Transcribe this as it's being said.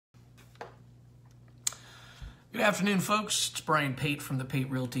Good afternoon, folks. It's Brian Pate from the Pate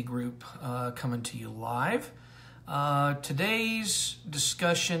Realty Group coming to you live. Today's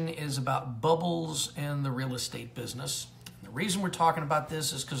discussion is about bubbles in the real estate business. The reason we're talking about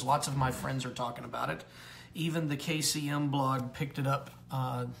this is because lots of my friends are talking about it. Even the KCM blog picked it up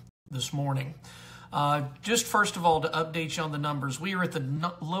this morning. Just first of all, to update you on the numbers, we are at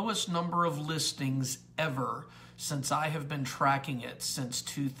the lowest number of listings ever since I have been tracking it since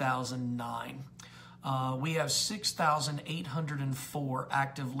 2009. We have 6,804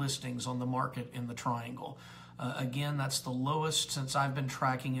 active listings on the market in the Triangle. Again, that's the lowest since I've been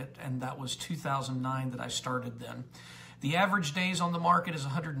tracking it, and that was 2009 that I started then. The average days on the market is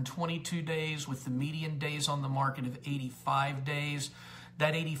 122 days, with the median days on the market of 85 days.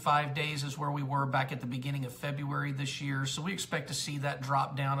 That 85 days is where we were back at the beginning of February this year, so we expect to see that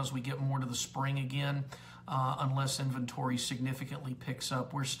drop down as we get more to the spring again. Unless inventory significantly picks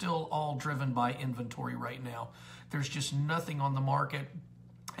up. We're still all driven by inventory right now. There's just nothing on the market,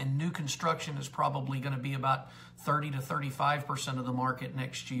 and new construction is probably going to be about 30 to 35% of the market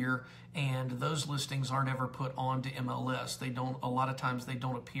next year, and those listings aren't ever put onto MLS. They don't. A lot of times they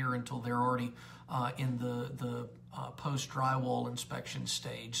don't appear until they're already in the post drywall inspection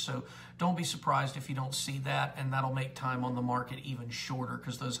stage. So don't be surprised if you don't see that, and that'll make time on the market even shorter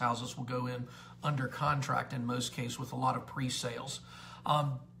because those houses will go in under contract in most cases with a lot of pre-sales.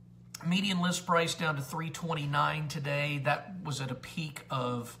 Median list price down to $329 today. That was at a peak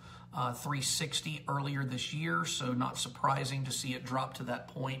of $360 earlier this year, so not surprising to see it drop to that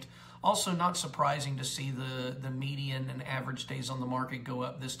point. Also not surprising to see the median and average days on the market go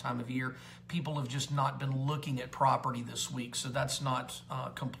up this time of year. People have just not been looking at property this week, so that's not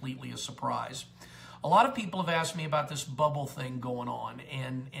completely a surprise. A lot of people have asked me about this bubble thing going on,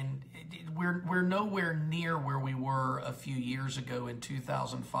 and we're nowhere near where we were a few years ago in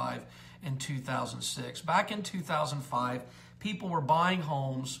 2005 and 2006. Back in 2005, people were buying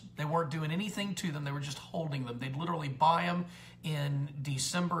homes. They weren't doing anything to them. They were just holding them. They'd literally buy them in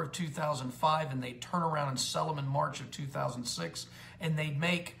December of 2005, and they'd turn around and sell them in March of 2006, and they'd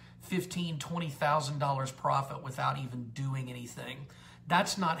make $15,000, $20,000 profit without even doing anything.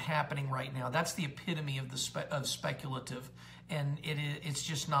 That's not happening right now. That's the epitome of of speculative, and it's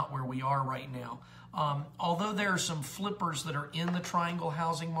just not where we are right now. Although there are some flippers that are in the Triangle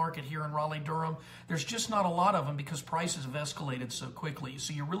housing market here in Raleigh-Durham, there's just not a lot of them because prices have escalated so quickly.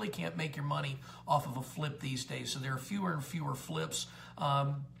 So you really can't make your money off of a flip these days. So there are fewer and fewer flips.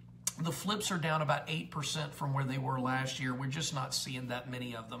 The flips are down about 8% from where they were last year. We're just not seeing that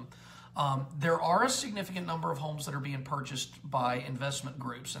many of them. There are a significant number of homes that are being purchased by investment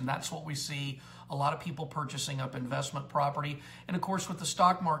groups, and that's what we see. A lot of people purchasing up investment property. And of course, with the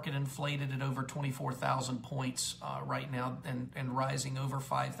stock market inflated at over 24,000 points right now and rising over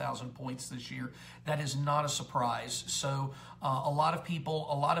 5,000 points this year, that is not a surprise. So a lot of people,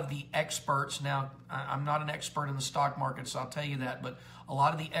 a lot of the experts, now I'm not an expert in the stock market, so I'll tell you that, but a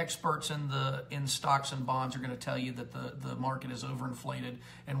lot of the experts in stocks and bonds are going to tell you that the market is overinflated,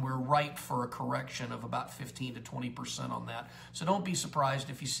 and we're ripe for a correction of about 15 to 20% on that. So don't be surprised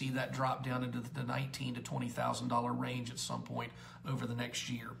if you see that drop down into the $19,000 to $20,000 range at some point over the next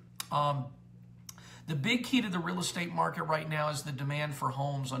year. The big key to the real estate market right now is the demand for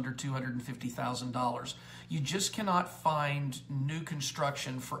homes under $250,000. You just cannot find new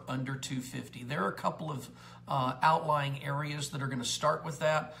construction for under $250,000. There are a couple of outlying areas that are going to start with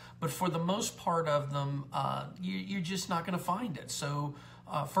that, but for the most part of them, you're just not going to find it. So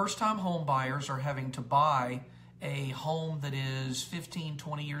first-time home buyers are having to buy a home that is 15,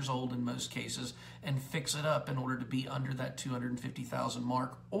 20 years old in most cases and fix it up in order to be under that $250,000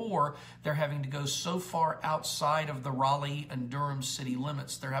 mark, or they're having to go so far outside of the Raleigh and Durham city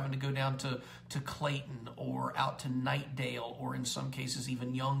limits. They're having to go down to Clayton or out to Knightdale, or in some cases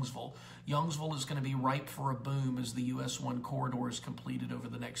even Youngsville. Youngsville is going to be ripe for a boom as the US 1 corridor is completed over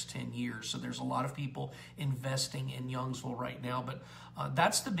the next 10 years. So there's a lot of people investing in Youngsville right now, but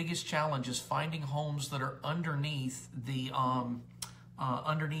that's the biggest challenge, is finding homes that are underneath the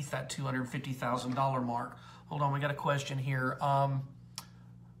underneath that $250,000 mark. Hold on, we got a question here.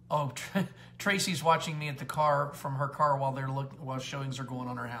 Tracy's watching me at the car from her car while showings are going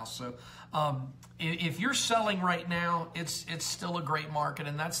on her house. So if you're selling right now, it's still a great market,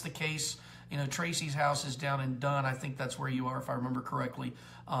 and that's the case. You know, Tracy's house is down in Dunn. I think that's where you are, if I remember correctly.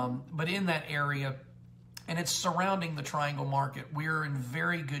 But in that area, and it's surrounding the Triangle market, we're in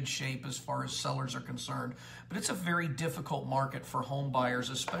very good shape as far as sellers are concerned. But it's a very difficult market for home buyers,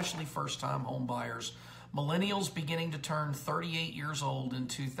 especially first-time home buyers. Millennials beginning to turn 38 years old in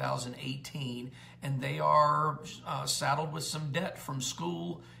 2018, and they are saddled with some debt from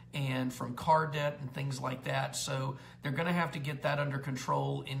school and from car debt and things like that. So they're going to have to get that under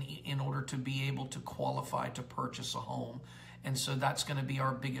control in order to be able to qualify to purchase a home. And so that's going to be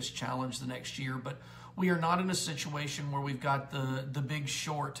our biggest challenge the next year. But we are not in a situation where we've got the Big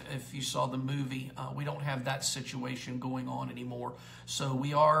Short. If you saw the movie, we don't have that situation going on anymore. So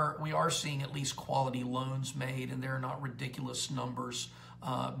we are seeing at least quality loans made, and they're not ridiculous numbers.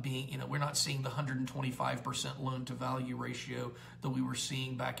 We're not seeing the 125% loan to value ratio that we were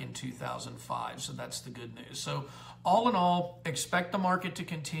seeing back in 2005. So that's the good news. So all in all, expect the market to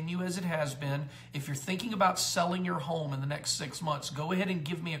continue as it has been. If you're thinking about selling your home in the next 6 months, go ahead and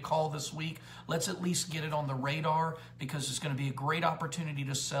give me a call this week. Let's at least get it on the radar, because it's going to be a great opportunity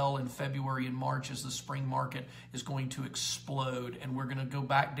to sell in February and March as the spring market is going to explode. And we're going to go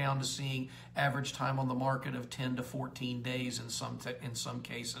back down to seeing average time on the market of 10 to 14 days in some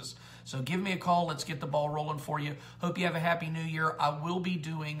cases. So give me a call. Let's get the ball rolling for you. Hope you have a happy new year. I will be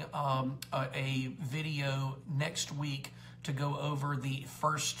doing a video next week to go over the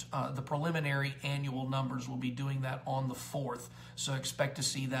preliminary annual numbers. We'll be doing that on the 4th. So expect to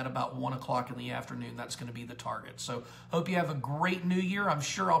see that about 1 o'clock in the afternoon. That's going to be the target. So hope you have a great new year. I'm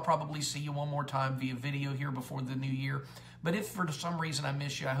sure I'll probably see you one more time via video here before the new year. But if for some reason I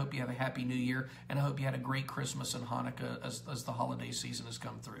miss you, I hope you have a happy new year, and I hope you had a great Christmas and Hanukkah as the holiday season has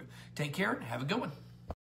come through. Take care and have a good one.